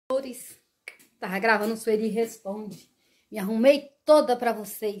Tava gravando o Sueli Responde. Me arrumei toda pra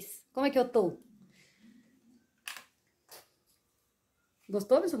vocês. Como é que eu tô?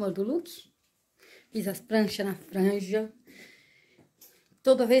 Gostou, meu amor, do look? Fiz as pranchas na franja.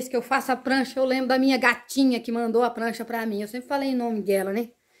 Toda vez que eu faço a prancha, eu lembro da minha gatinha que mandou a prancha pra mim. Eu sempre falei o nome dela,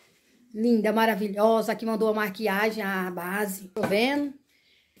 né? Linda, maravilhosa, que mandou a maquiagem, a base. Tô vendo?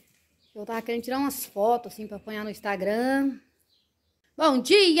 Eu tava querendo tirar umas fotos, assim, pra apanhar no Instagram. Bom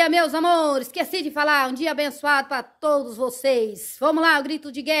dia, meus amores. Esqueci de falar. Um dia abençoado pra todos vocês. Vamos lá, o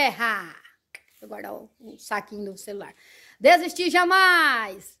grito de guerra. Vou guardar o saquinho do celular. Desistir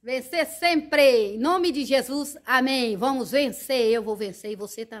jamais. Vencer sempre. Em nome de Jesus, amém. Vamos vencer. Eu vou vencer e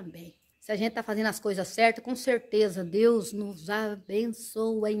você também. Se a gente tá fazendo as coisas certas, com certeza Deus nos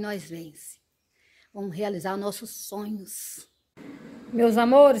abençoa e nós vence. Vamos realizar nossos sonhos. Meus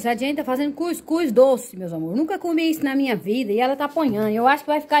amores, a gente tá fazendo cuscuz doce, meus amores. Nunca comi isso na minha vida e ela tá apanhando. Eu acho que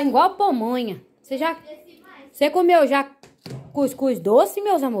vai ficar igual pamonha. Você comeu já cuscuz doce,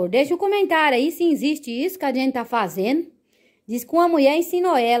 meus amores? Deixa um comentário aí se existe isso que a gente tá fazendo. Diz que uma mulher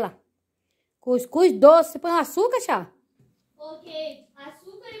ensinou ela. Cuscuz doce. Você põe açúcar, Chá? Ok,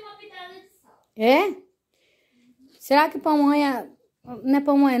 açúcar e uma pitada de sal. É? Será que pamonha... Não é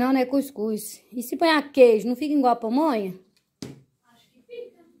pamonha não, é cuscuz. E se põe a queijo, não fica igual a pamonha? Acho que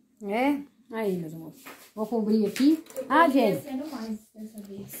fica. É? Aí, meus amores. Vou cobrir aqui. Gente. Mais dessa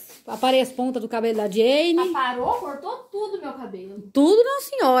vez. Aparei as pontas do cabelo da Jane. Parou, cortou tudo meu cabelo. Tudo, não,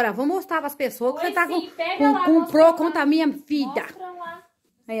 senhora. Vou mostrar para as pessoas que você tá comprou contra a minha vida. Mostra lá.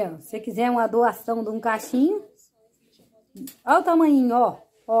 Aí, ó. Se você quiser uma doação de um cachinho. Olha o tamanho, ó.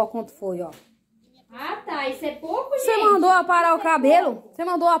 Ó quanto foi, ó. Ah, tá. Isso é pouco, gente. Você mandou aparar o cabelo? Você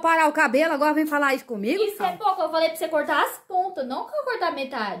mandou aparar o cabelo, agora vem falar isso comigo? Isso é pouco. Eu falei pra você cortar as pontas, não que eu cortar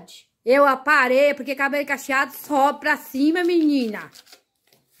metade. Eu aparei, porque cabelo cacheado sobe pra cima, menina.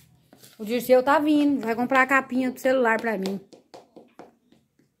 O Dirceu tá vindo. Vai comprar a capinha do celular pra mim.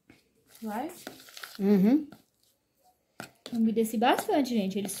 Vai? Uhum. Eu umedeci bastante,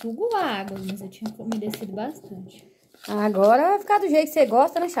 gente. Ele sugou a água, mas eu tinha umedecido bastante. Agora vai ficar do jeito que você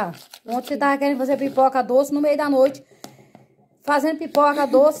gosta, né, Chá? Ontem você tava querendo fazer pipoca doce no meio da noite. Fazendo pipoca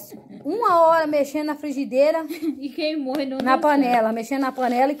doce, 1 hora mexendo na frigideira. E queimou e não na panela, mexendo na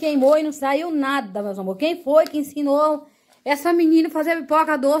panela e queimou e não saiu nada, meus amor. Quem foi que ensinou essa menina a fazer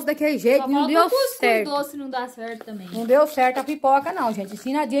pipoca doce daquele jeito? Não deu certo. Doce não dá certo também. Não deu certo a pipoca, não, gente.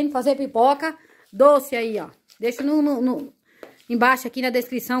 Ensina a Jane a fazer pipoca doce aí, ó. Deixa embaixo aqui na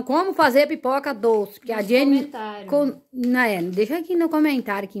descrição como fazer pipoca doce. Porque a Jane... deixa aqui no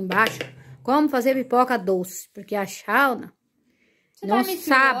comentário aqui embaixo como fazer pipoca doce. Porque a Shauna não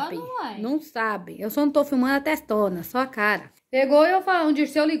sabe. Não sabe. Eu só não tô filmando a testona, só a cara. Pegou e eu falei, o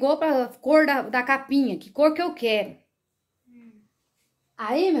Dirceu ligou pra cor da capinha. Que cor que eu quero.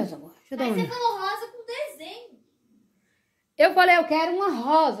 Aí, meus amores. Deixa eu dar Aí você falou rosa com desenho. Eu falei, eu quero uma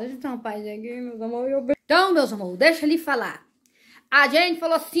rosa. Então, pai, meus amores. Então, meus amores, deixa ele falar. A gente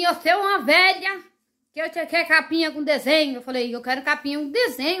falou assim, você é uma velha, que eu quero capinha com desenho. Eu falei, eu quero capinha com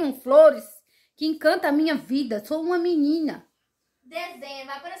desenho, flores, que encanta a minha vida. Sou uma menina. Desenho,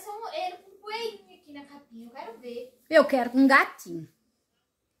 vai aparecer ele com um coelhinho aqui na capinha, eu quero ver. Eu quero com um gatinho.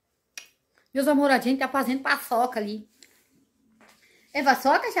 Meus amores, a gente tá fazendo paçoca ali. É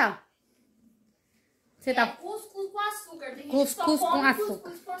paçoca, já? Você tá... Cuscuz com açúcar. Tem gente cuscuz que só com açúcar.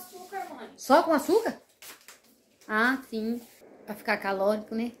 Cuscuz com açúcar, mãe. Só com açúcar? Ah, sim. Pra ficar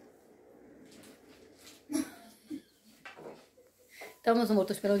calórico, né? Então, meus amores,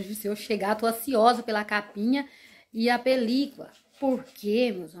 tô esperando o Dirceu chegar. Tô ansiosa pela capinha e a película. Por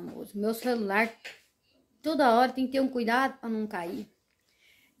quê, meus amores? Meu celular, toda hora tem que ter um cuidado pra não cair.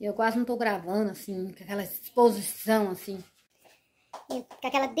 Eu quase não tô gravando, assim, com aquela exposição, assim. Com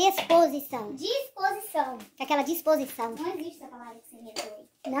aquela disposição. Disposição. Com aquela disposição. Não existe essa palavra que você inventou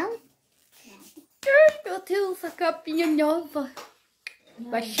aí. Não? Ai, meu Deus, a capinha nova.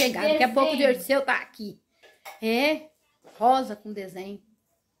 Vai chegar, daqui a pouco o Dirceu tá aqui. É, rosa com desenho.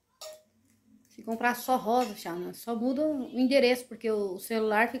 Se comprar só rosa, Chana, só muda o endereço, porque o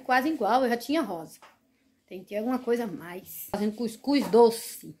celular fica quase igual, eu já tinha rosa. Tem que ter alguma coisa a mais. Fazendo cuscuz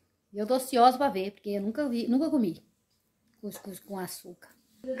doce. E eu tô ansiosa pra ver, porque eu nunca comi cuscuz com açúcar.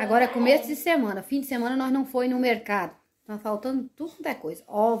 Agora é começo de semana, fim de semana nós não foi no mercado. Tá faltando tudo quanto é coisa.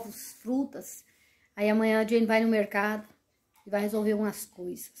 Ovos, frutas. Aí amanhã a Jane vai no mercado e vai resolver umas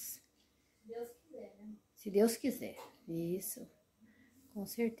coisas. Se Deus quiser, né? Se Deus quiser. Isso. Com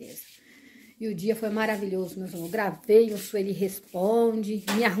certeza. E o dia foi maravilhoso, meus amores. Gravei, o Sueli responde,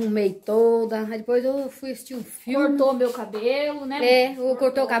 me arrumei toda. Aí depois eu fui assistir um filme. Cortou meu cabelo, né?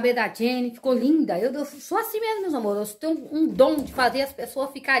 Cortou o cabelo da Jenny, ficou linda. Eu sou assim mesmo, meus amores. Eu tenho um dom de fazer as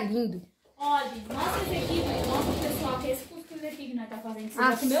pessoas ficarem lindo. Ó, gente, mostra esse aqui, mostra o pessoal que esse cuscuz aqui que nós tá fazendo, que você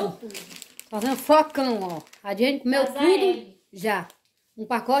já comeu tudo. Fazendo focão, ó. A Jenny comeu tudo já. Um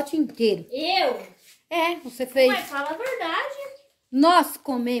pacote inteiro. Você fez. Mas fala a verdade. Nós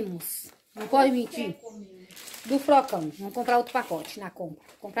comemos. Não pode mentir. Do frocão. Vamos comprar outro pacote na compra.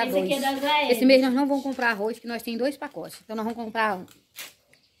 Comprar esse 2. aqui é da Zael. Esse mês nós não vamos comprar arroz, que nós temos 2 pacotes. Então nós vamos comprar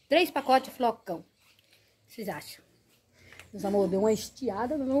 3 pacotes de flocão. O que vocês acham? Meus amor, deu uma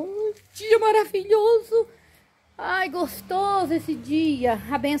estiada. Um dia maravilhoso. Ai, gostoso esse dia.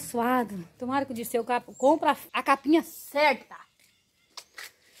 Abençoado. Tomara que o Disseu compra a capinha certa.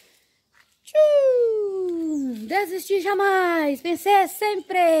 Desistir jamais, vencer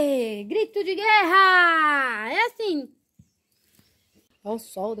sempre, grito de guerra, é assim. Ó o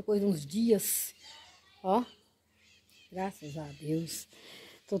sol depois de uns dias, ó, graças a Deus.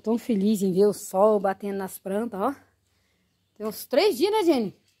 Tô tão feliz em ver o sol batendo nas plantas, ó. Tem uns 3 dias, né,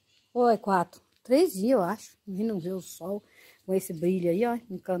 Jenny? Ou é 4? 3 dias, eu acho, vindo ver o sol com esse brilho aí, ó,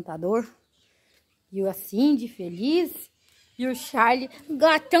 encantador. E o assim de feliz. E o Charlie,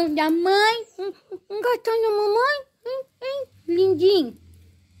 gatão da mãe, gatão da mamãe, lindinho.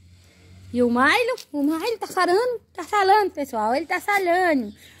 E o Milo tá salando, pessoal, ele tá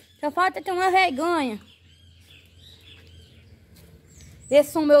salando. Só falta tomar vergonha.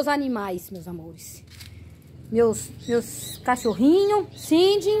 Esses são meus animais, meus amores. Meus cachorrinhos,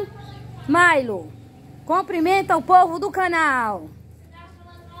 Cindy, Milo. Cumprimenta o povo do canal.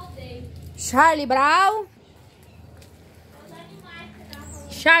 Charlie Brown.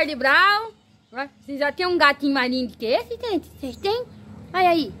 Charlie Brown. Vocês já tem um gatinho mais lindo que esse, gente? Vocês têm? Olha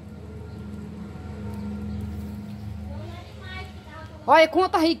aí. Olha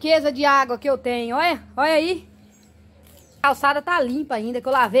quanta riqueza de água que eu tenho. Olha aí. A calçada tá limpa ainda, que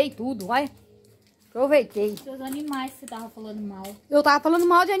eu lavei tudo. Olha. Aproveitei. Seus animais que você tava falando mal. Eu tava falando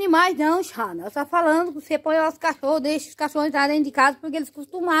mal de animais, não, Xana. Eu tava falando que você põe os cachorros, deixa os cachorros entrar dentro de casa, porque eles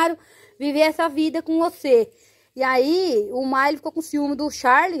costumaram viver essa vida com você. E aí, o Miley ficou com ciúme do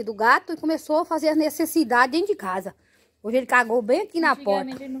Charlie, do gato, e começou a fazer as necessidades dentro de casa. Hoje ele cagou bem aqui na porta.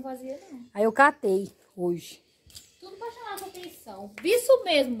 Antigamente ele não fazia, não. Aí eu catei hoje. Tudo pra chamar a sua atenção. Isso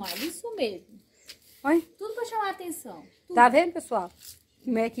mesmo, Miley, isso mesmo. Oi? Tudo pra chamar a atenção. Tudo. Tá vendo, pessoal?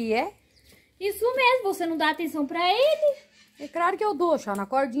 Como é que é? Isso mesmo, você não dá atenção pra ele. É claro que eu dou, Xana. A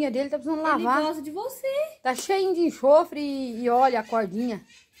cordinha dele tá precisando lavar. Ele gosta de você. Tá cheio de enxofre e olha a cordinha.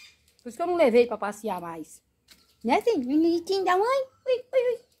 Por isso que eu não levei pra passear mais. Né, assim? Bonitinho da mãe. Ui,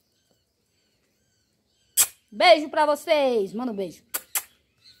 ui, ui. Beijo pra vocês. Manda um beijo.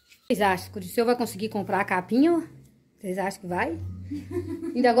 Vocês acham que o Disseu vai conseguir comprar a capinha? Vocês acham que vai?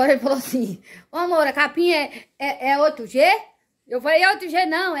 Ainda agora ele falou assim: ô amor, a capinha é 8G? Eu falei, 8G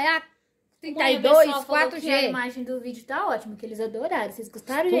não, é a 32, 4G. A imagem do vídeo tá ótima, que eles adoraram. Vocês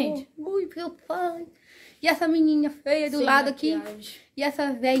gostaram, gente? Ui, meu pai. E essa menininha feia do lado maquiagem aqui. E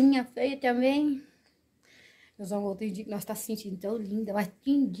essa velhinha feia também. Meus amores, tem dia que nós tá se sentindo tão linda, mas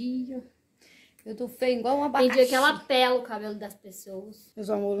tem dia eu tô feia igual uma abacaxi. Tem dia que ela pela o cabelo das pessoas. Meus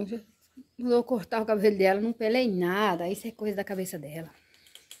amores, quando eu cortar o cabelo dela, não pelei nada. Isso é coisa da cabeça dela.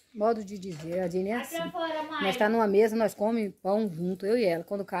 Modo de dizer, a Jenny é assim. Nós tá numa mesa, nós comemos pão junto, eu e ela.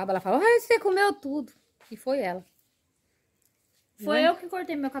 Quando acaba, ela fala, ai, você comeu tudo. E foi ela. Foi eu que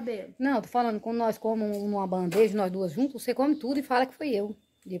cortei meu cabelo. Não, tô falando, quando nós comemos numa bandeja, nós duas juntos, você come tudo e fala que foi eu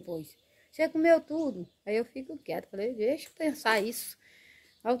depois. Você comeu tudo. Aí eu fico quieta. Falei, deixa eu pensar isso.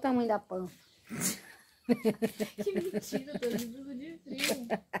 Olha o tamanho da pança. Que mentira, tô tudo de frio.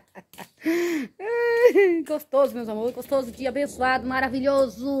 Gostoso, meus amores. Gostoso, dia abençoado,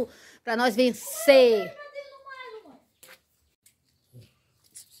 maravilhoso. Pra nós vencer.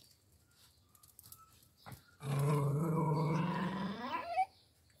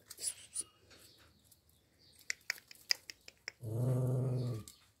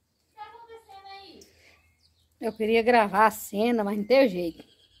 Eu queria gravar a cena, mas não tem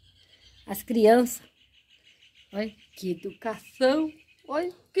jeito. As crianças. Olha que educação.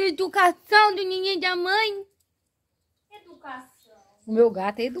 Olha que educação do ninguém da mãe. Educação. O meu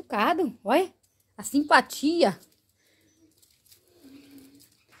gato é educado. Olha a simpatia.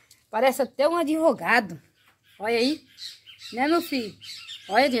 Parece até um advogado. Olha aí. Né, meu filho?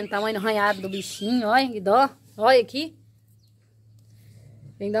 Olha, gente, o tamanho arranhado do bichinho. Olha que dó. Olha aqui.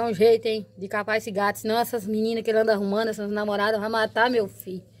 Tem que dar um jeito, hein, de capar esse gato. Senão essas meninas que ele anda arrumando, essas namoradas, vão matar meu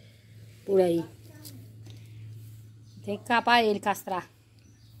filho. Por aí. Tem que capar ele, castrar.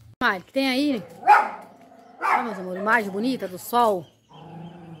 O que tem aí? Olha, meus amores, imagem bonita do sol.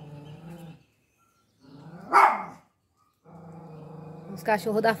 Os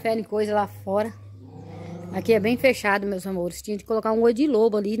cachorros da fé em coisa lá fora. Aqui é bem fechado, meus amores. Tinha de colocar um olho de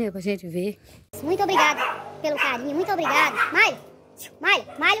lobo ali, né, pra gente ver. Muito obrigada pelo carinho, muito obrigada.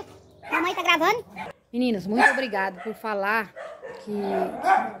 Mário, mamãe tá gravando? Meninas, muito obrigada por falar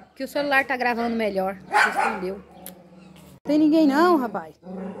que o celular tá gravando melhor. Respondeu. Não tem ninguém não, rapaz.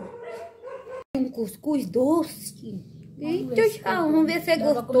 Um cuscuz doce. Eita, vamos ver se é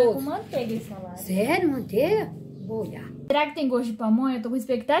gostoso. Com manteiga esse salada. Sério, manteiga? Vou olhar. Será que tem gosto de pamonha? Eu tô com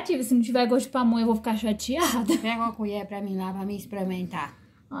expectativa. Se não tiver gosto de pamonha, eu vou ficar chateada. Pega uma colher pra mim lá, pra mim experimentar.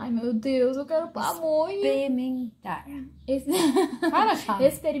 Ai, meu Deus, eu quero pamonha. Experimentar. Fala, chave.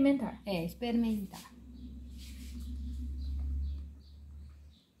 Experimentar. É, experimentar.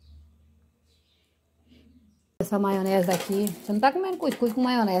 Essa maionese aqui. Você não tá comendo cuscuz com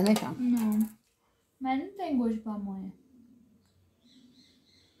maionese, né, Chá? Não. Mas não tem gosto de pamonha.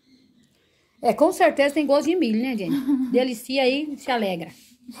 É, com certeza tem gosto de milho, né, gente? Delicia aí, se alegra.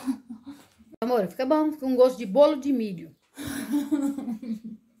 Amor, fica bom, com gosto de bolo de milho.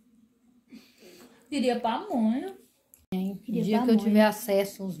 Queria pamonha. No dia que eu tiver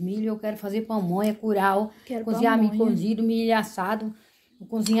acesso aos milho, eu quero fazer pamonha, curau, cozinhar pamonha. milho cozido, milho assado, vou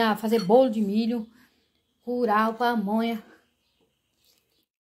cozinhar, fazer bolo de milho, curau, pamonha.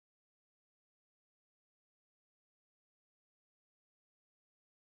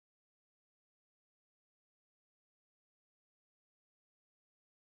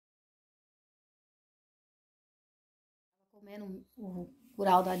 Comendo o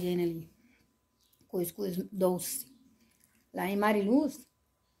curau da Jane ali, cuscuz doce. Lá em Mariluz,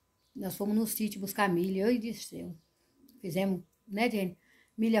 nós fomos no sítio buscar milho, eu e Dirceu. Fizemos, né, Jane?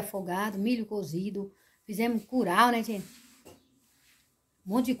 Milho afogado, milho cozido, fizemos curau, né, Jane?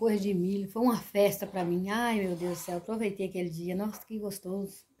 Um monte de coisa de milho, foi uma festa pra mim. Ai, meu Deus do céu, aproveitei aquele dia, nossa, que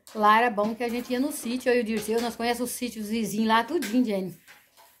gostoso. Lá era bom que a gente ia no sítio, eu e o Dirceu, nós conhecemos os sítios vizinhos lá, tudinho, Jane.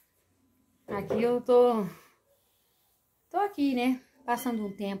 Aqui eu tô aqui, né? Passando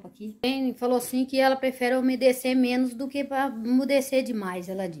um tempo aqui. Ele falou assim que ela prefere umedecer menos do que para umedecer demais,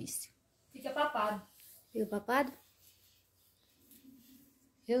 ela disse. Fica papado. Fica papado?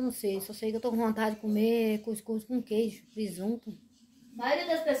 Eu não sei, só sei que eu tô com vontade de comer cuscuz com queijo, presunto. A maioria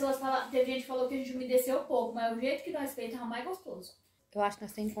das pessoas fala, teve gente que falou que a gente umedeceu pouco, mas o jeito que nós fez tava mais gostoso. Eu acho que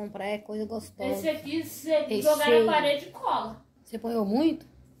nós temos que comprar é coisa gostosa. Esse aqui, se você jogar na parede, cola. Você ponhou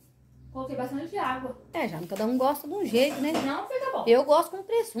muito? Coloquei bastante água. É, já cada um gosta de um jeito, né? Não fica bom. Eu gosto com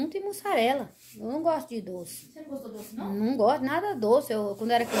presunto e mussarela. Eu não gosto de doce. Você não gostou doce, não? Não gosto nada doce. Eu,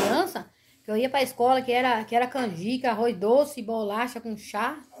 quando era criança, que eu ia pra escola, que era canjica, arroz doce, bolacha com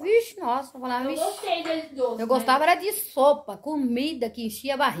chá. Vixe, nossa, eu falava, Eu vixe. gostei dele de doce. Eu gostava era de sopa, comida que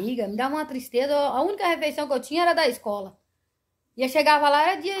enchia a barriga. Me dava uma tristeza. A única refeição que eu tinha era da escola. E eu chegava lá,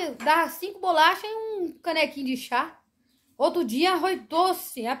 era de dar 5 bolachas e um canequinho de chá. Outro dia, arroz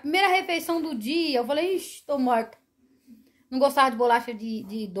doce. A primeira refeição do dia. Eu falei, ixi, tô morta. Não gostava de bolacha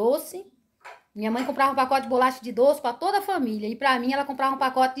de doce. Minha mãe comprava um pacote de bolacha de doce pra toda a família. E pra mim, ela comprava um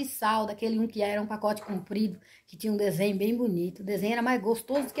pacote de sal, daquele um que era um pacote comprido, que tinha um desenho bem bonito. O desenho era mais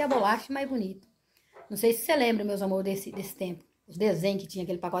gostoso do que a bolacha e mais bonito. Não sei se você lembra, meus amores, desse tempo. Os desenhos que tinha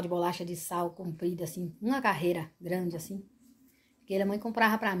aquele pacote de bolacha de sal comprido, assim. Uma carreira grande, assim. Que a mãe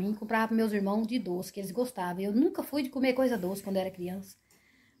comprava pra mim, comprava para meus irmãos de doce, que eles gostavam. Eu nunca fui de comer coisa doce quando era criança.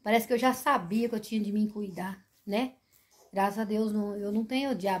 Parece que eu já sabia que eu tinha de me cuidar, né? Graças a Deus, eu não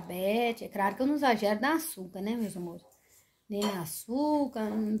tenho diabetes. É claro que eu não exagero na açúcar, né, meus amores? Nem na açúcar,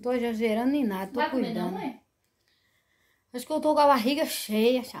 não tô exagerando nem nada, tô cuidando. Não, mãe? Acho que eu tô com a barriga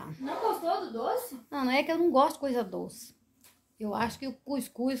cheia, já. Não gostou do doce? Não é que eu não gosto de coisa doce. Eu acho que o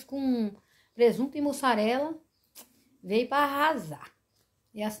cuscuz com presunto e mussarela veio para arrasar.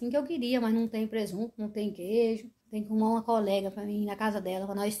 É assim que eu queria, mas não tem presunto, não tem queijo. Tem que arrumar uma colega para mim ir na casa dela,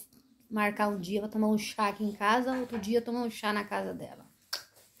 para nós marcar um dia para tomar um chá aqui em casa, outro dia tomar um chá na casa dela.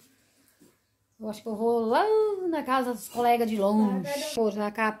 Eu acho que eu vou lá na casa dos colegas de longe. Poxa,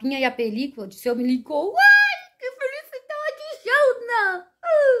 a capinha e a película, o seu me ligou. Ai, que felicidade, Jana!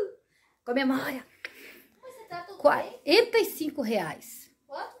 Comemora. Você tá tudo R$45.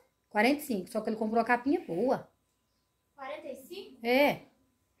 Quanto? 45, só que ele comprou a capinha boa. 45? É.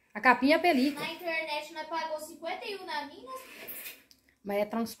 A capinha e a película. Na internet nós pagou 51 na minha. Mas é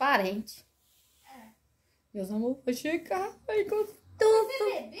transparente. É. Meus amores, vai chegar. Ai, gostoso.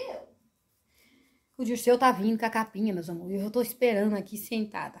 Você bebeu? O Dirceu tá vindo com a capinha, meus amores. Eu tô esperando aqui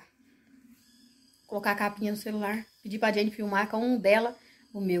sentada. Colocar a capinha no celular. Pedir pra Jane filmar com um dela,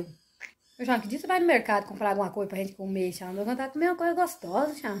 o meu. Ô, João, que dia você vai no mercado comprar alguma coisa pra gente comer, Chão? Vou vontade de comer uma coisa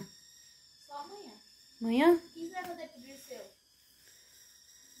gostosa, Chão. Só amanhã. Amanhã? O que você vai fazer pro dia seu?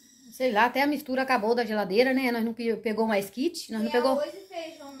 Sei lá, até a mistura acabou da geladeira, né? Nós não pegou mais kit, nós não pegou... Tem arroz e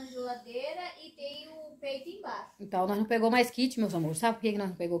feijão na geladeira e tem o peito embaixo. Então, nós não pegou mais kit, meus amores. Sabe por que nós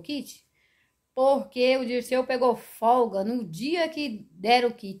não pegou kit? Porque o Dirceu pegou folga no dia que deram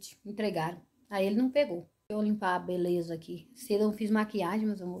o kit, entregaram. Aí ele não pegou. Deixa eu limpar a beleza aqui. Cedo eu não fiz maquiagem,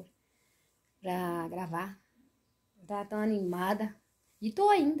 meus amores, pra gravar. Eu tava tão animada. E tô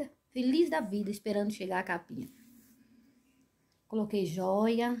ainda, feliz da vida, esperando chegar a capinha. Coloquei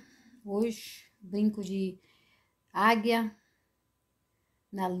joia. Hoje, brinco de águia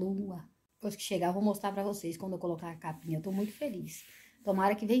na lua. Depois que chegar, eu vou mostrar pra vocês quando eu colocar a capinha. Eu tô muito feliz.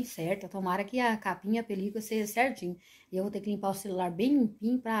 Tomara que venha certo. Tomara que a capinha, a película seja certinho. E eu vou ter que limpar o celular bem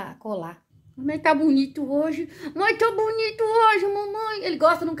limpinho pra colar. Mamãe, tá bonito hoje. Mãe, tá bonito hoje, mamãe. Ele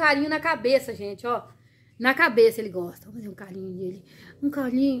gosta de um carinho na cabeça, gente, ó. Na cabeça ele gosta. Vou fazer um carinho nele. Um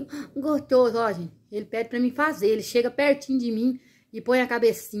carinho gostoso, ó, gente. Ele pede pra mim fazer. Ele chega pertinho de mim e põe a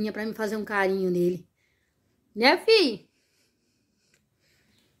cabecinha pra mim fazer um carinho nele. Né, filho?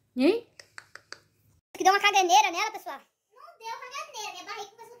 Hein? Que deu uma caganeira nela, pessoal. Não deu caganeira, minha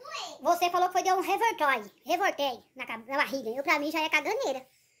barriga começou a doer. Você falou que foi deu um revoltei na barriga. Eu, pra mim, já é caganeira.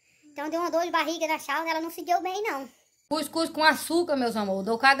 Então deu uma dor de barriga na chalna, ela não se deu bem, não. Cuscuz com açúcar, meus amores.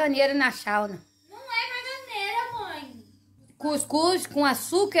 Dou caganeira na chalna. Não é caganeira, mãe. Cuscuz com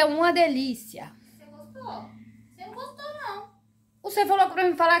açúcar é uma delícia. Você gostou? Você não gostou, não. Você falou pra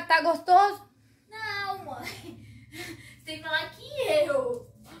mim falar que tá gostoso? Não, mãe. Você tem que falar que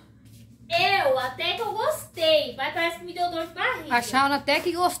até que eu gostei. Mas parece que me deu dor de barriga. A Shauna até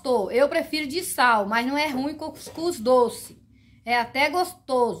que gostou. Eu prefiro de sal, mas não é ruim com cuscuz doce. É até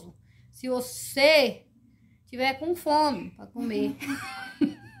gostoso. Se você tiver com fome pra comer.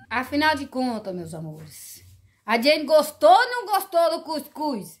 Afinal de contas, meus amores, a Jane gostou ou não gostou do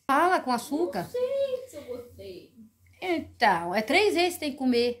cuscuz? Fala com açúcar. Não sei se eu gostei. Então, é 3 vezes que tem que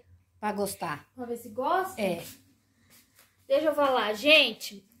comer pra gostar. Pra ver se gosta? É. Deixa eu falar,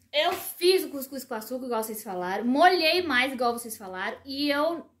 gente. Eu fiz o cuscuz com açúcar, igual vocês falaram. Molhei mais, igual vocês falaram. E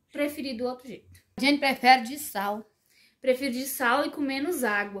eu preferi do outro jeito. A gente prefere de sal. Prefiro de sal e com menos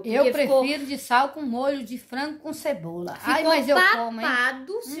água. Eu prefiro de sal com molho de frango com cebola. Ai, mas eu como, hein?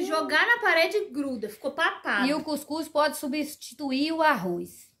 Papado, se jogar na parede gruda, ficou papado. E o cuscuz pode substituir o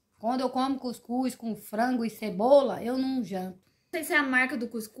arroz. Quando eu como cuscuz com frango e cebola, eu não janto. Não sei se é a marca do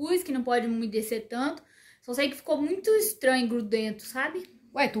cuscuz, que não pode umedecer tanto. Só sei que ficou muito estranho, grudento, sabe?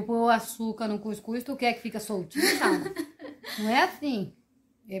 Ué, tu põe o açúcar no cuscuz, tu quer que fica soltinho, sabe? Não é assim.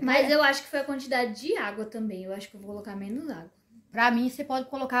 Mas eu acho que foi a quantidade de água também. Eu acho que eu vou colocar menos água. Pra mim, você pode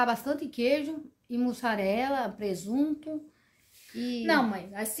colocar bastante queijo e mussarela, presunto e... Não, mãe.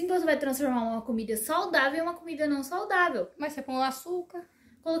 Assim que você vai transformar uma comida saudável em uma comida não saudável. Mas você põe o açúcar.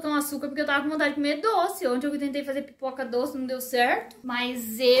 Colocar um açúcar porque eu tava com vontade de comer doce. Ontem eu tentei fazer pipoca doce, não deu certo.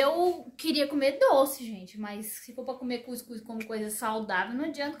 Mas eu queria comer doce, gente. Mas se for pra comer cuscuz como coisa saudável, não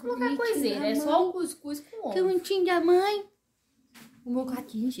adianta colocar coiseira. É só o cuscuz com ovo. Que bonitinho da mãe. O meu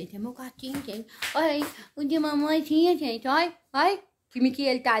gatinho, gente. É meu gatinho, gente. Olha aí. O de mamãezinha, gente. Olha. Olha. Que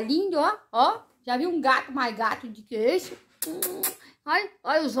ele tá lindo, ó. Ó. Já viu um gato mais gato do que esse? Olha.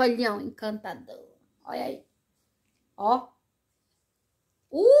 Olha os olhão encantador. Olha aí. Ó.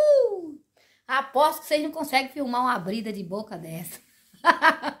 Aposto que vocês não conseguem filmar uma brida de boca dessa.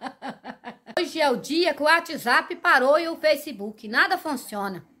 Hoje é o dia que o WhatsApp parou e o Facebook. Nada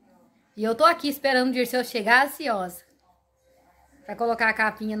funciona. E eu tô aqui esperando o Dirceu chegar ansiosa. Pra colocar a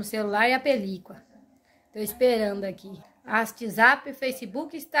capinha no celular e a película. Tô esperando aqui. WhatsApp,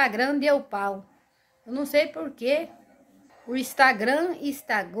 Facebook, Instagram deu pau. Eu não sei porquê. O Instagram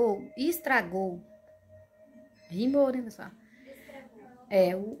estragou. Rimou, né, pessoal?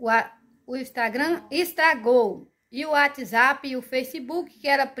 É, o Instagram estragou. E o WhatsApp e o Facebook, que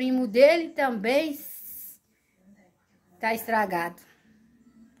era primo dele, também tá estragado.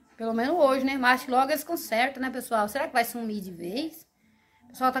 Pelo menos hoje, né? Mas logo eles consertam, né, pessoal? Será que vai sumir de vez? O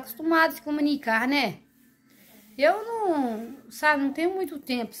pessoal tá acostumado a se comunicar, né? Eu não tenho muito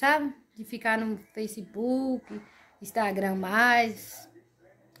tempo, sabe? De ficar no Facebook, Instagram mais,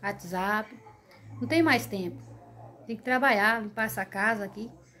 WhatsApp. Não tem mais tempo. Tem que trabalhar, limpar essa casa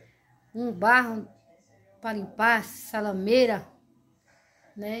aqui. Um barro para limpar, salameira,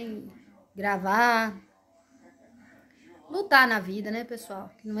 né? E gravar. Lutar na vida, né, pessoal?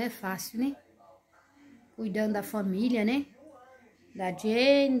 Que não é fácil, né? Cuidando da família, né? Da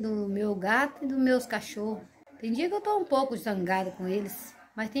Jane, do meu gato e dos meus cachorros. Tem dia que eu tô um pouco zangada com eles.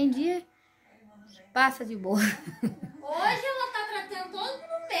 Mas tem dia que passa de boa. Hoje ela tá tratando todo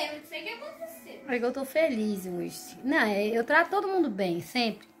mundo bem, não sei o que aconteceu. É que eu tô feliz hoje. Não, eu trato todo mundo bem,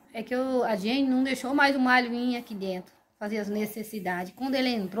 sempre. É que a Jane não deixou mais o Malho vir aqui dentro, fazer as necessidades. Quando ele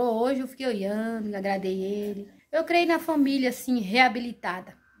entrou hoje, eu fiquei olhando, agradei ele. Eu creio na família, assim,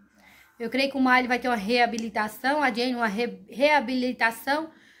 reabilitada. Eu creio que o Malho vai ter uma reabilitação, a Jane uma reabilitação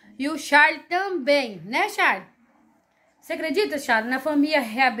e o Charlie também, né, Charlie? Você acredita, Charlie, na família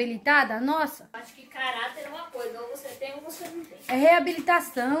reabilitada? Nossa. Acho que caráter é uma coisa, ou você tem ou você não tem. É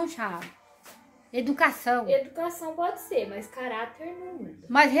reabilitação, Charlie. Educação. Educação pode ser, mas caráter não muda.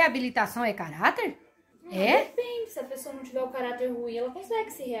 Mas reabilitação é caráter? É? Depende, se a pessoa não tiver o caráter ruim, ela consegue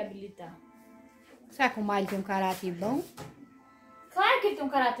se reabilitar. Será que o Miley tem um caráter bom? Claro que ele tem um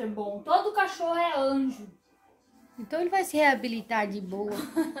caráter bom. Todo cachorro é anjo. Então ele vai se reabilitar de boa.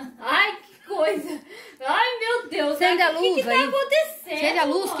 Ai, que coisa. Ai, meu Deus. Acende a luz que tá aí. acontecendo? Acende a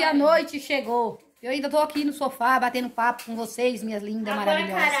luz mãe? que a noite chegou. Eu ainda tô aqui no sofá, batendo papo com vocês, minhas lindas, Agora,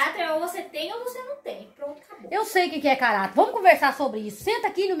 maravilhosas. caráter ou você tem ou você não tem. Pronto, acabou. Eu sei o que é caráter. Vamos conversar sobre isso. Senta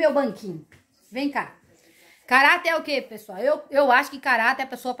aqui no meu banquinho. Vem cá. Caráter é o quê, pessoal? Eu acho que caráter é a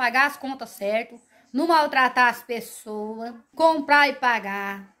pessoa pagar as contas certo, não maltratar as pessoas, comprar e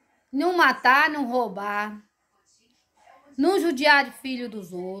pagar, não matar, não roubar, não judiar de filho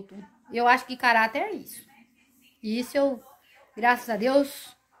dos outros. Eu acho que caráter é isso. E isso eu, graças a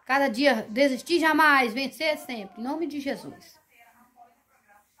Deus, cada dia desistir jamais, vencer sempre. Em nome de Jesus.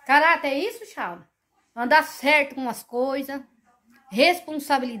 Caráter é isso, Charles? Andar certo com as coisas,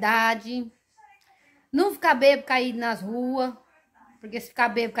 responsabilidade, não ficar bêbado caído nas ruas, porque se ficar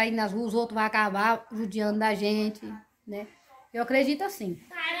bêbado caído nas ruas, os outros vão acabar judiando da gente, né? Eu acredito assim.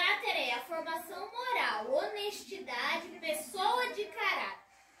 Caráter é a formação moral, honestidade, pessoa de caráter,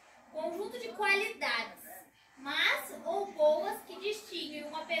 conjunto de qualidades, más ou boas que distinguem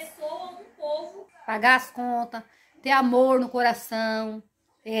uma pessoa ou um povo. Pagar as contas, ter amor no coração,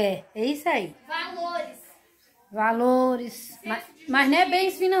 é isso aí. Valores, mas não é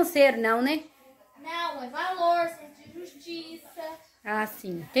bens financeiros não, né? Não, é valor, senso de justiça. Ah,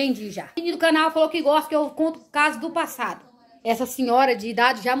 sim, entendi já. O do canal falou que gosta que eu conto o caso do passado. Essa senhora de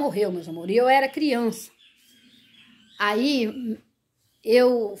idade já morreu, meus amores, e eu era criança. Aí,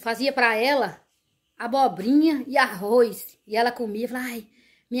 eu fazia pra ela abobrinha e arroz. E ela comia, falava, ai,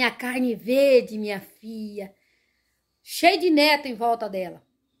 minha carne verde, minha filha. Cheio de neto em volta dela.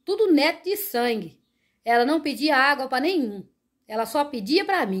 Tudo neto de sangue. Ela não pedia água pra nenhum. Ela só pedia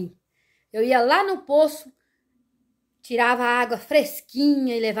pra mim. Eu ia lá no poço, tirava a água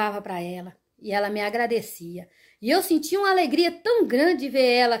fresquinha e levava para ela. E ela me agradecia. E eu sentia uma alegria tão grande de ver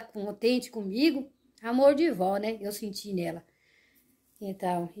ela contente comigo. Amor de vó, né? Eu senti nela.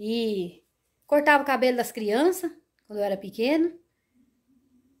 Então, e cortava o cabelo das crianças, quando eu era pequena.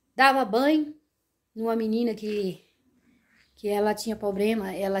 Dava banho numa menina que ela tinha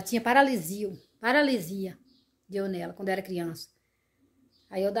problema, ela tinha paralisia. Paralisia deu nela quando eu era criança.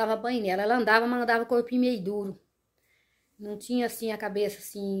 Aí eu dava banho nela, ela andava, mas andava o corpinho meio duro. Não tinha assim a cabeça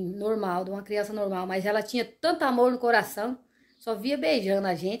assim normal, de uma criança normal, mas ela tinha tanto amor no coração, só via beijando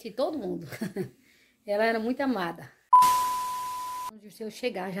a gente e todo mundo. Ela era muito amada. Se eu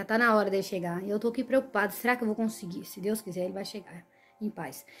chegar, já tá na hora dele chegar. Eu tô aqui preocupada, será que eu vou conseguir? Se Deus quiser, ele vai chegar em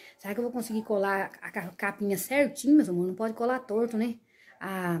paz. Será que eu vou conseguir colar a capinha certinho, meus amor? Não pode colar torto, né?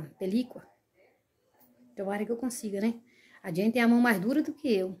 A película. Tomara que eu consiga, né? A gente tem a mão mais dura do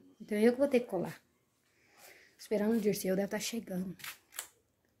que eu. Então eu que vou ter que colar. Esperando o Dirceu, deve estar chegando.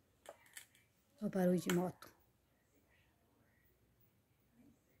 Olha o barulho de moto.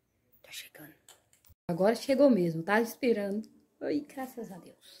 Tá chegando. Agora chegou mesmo, tá esperando. Ai, graças a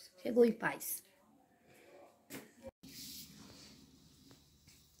Deus. Chegou em paz.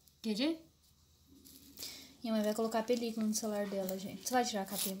 GG? Minha mãe vai colocar a película no celular dela, gente. Você vai tirar a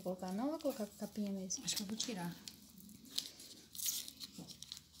capinha pra colocar? Não, vai colocar a capinha mesmo. Acho que eu vou tirar.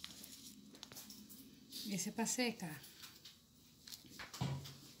 Esse é pra secar.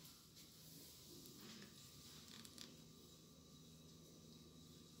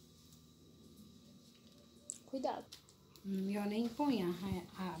 Cuidado. Melhor nem ponhar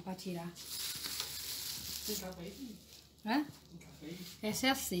pra tirar. Tem café aí? Hã? Tem café aí? Essa é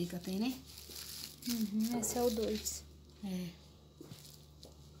a seca, tem, né? Uhum, esse é o 2. É.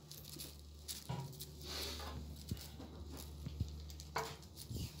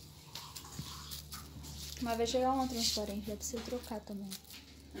 Mas vai chegar uma transparente, dá pra você trocar também.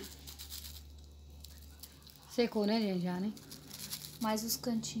 Secou, né, gente? Já, né? Mais os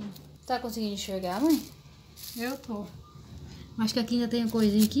cantinhos. Tá conseguindo enxergar, mãe? Eu tô. Acho que aqui ainda tem uma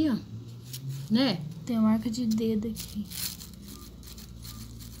coisinha aqui, ó. Né? Tem marca de dedo aqui.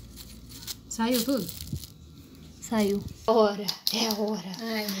 Saiu tudo? Saiu. É a hora.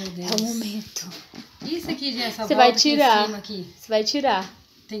 Ai, meu Deus. É o momento. Isso aqui, gente, essa Você vai volta aqui em tirar. cima aqui. Você vai tirar.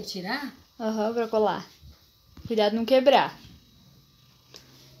 Tem que tirar? Aham, pra colar. Cuidado não quebrar.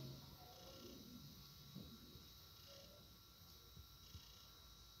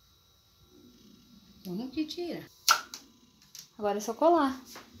 Vamos que tira. Agora é só colar.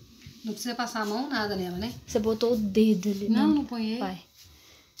 Não precisa passar a mão, nada nela, né? Você botou o dedo ali, né? Não ponhei. Vai.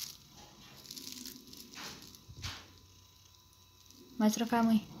 Mais pra cá,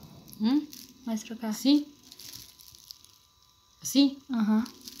 mãe. Mais pra cá. Assim? Assim? Aham.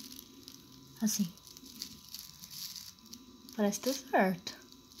 Assim. Parece que tá certo.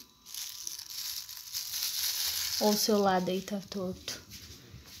 Ou o seu lado aí tá torto.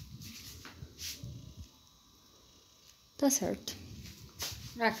 Tá certo.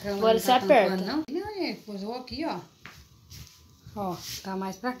 A câmera Agora não você tá aperta. tampando, não? Não, é, posou aqui, ó. Ó, tá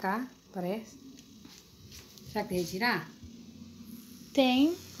mais pra cá, parece. Será que tem que tirar?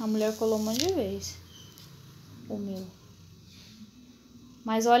 Tem. A mulher colou um monte de vez. O meu.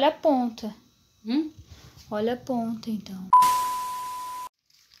 Mas olha a ponta. Olha a ponta, então.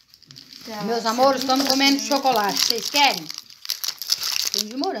 Tá. Meus amores, estamos comendo chocolate. Vocês querem? Tem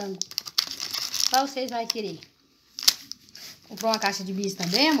de morango. Qual vocês vão querer? Comprou uma caixa de bis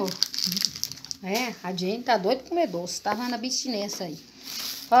também, amor? É, a Jane tá doida pra comer doce. Tava na abstinência aí.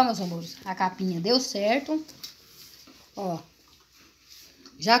 Ó, meus amores, a capinha deu certo. Ó.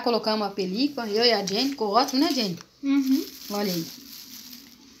 Já colocamos a película. Eu e a Jane. Ficou ótimo, né, Jane? Olha aí.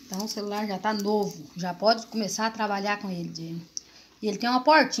 Então o celular já tá novo. Já pode começar a trabalhar com ele, Jane. E ele tem uma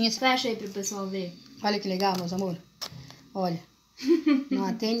portinha. Fecha aí pro pessoal ver. Olha que legal, meus amores. Olha. Não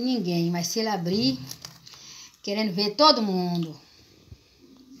atende ninguém. Mas se ele abrir, querendo ver todo mundo.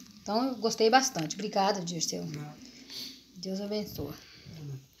 Então eu gostei bastante. Obrigada, Dirceu. Deus abençoe.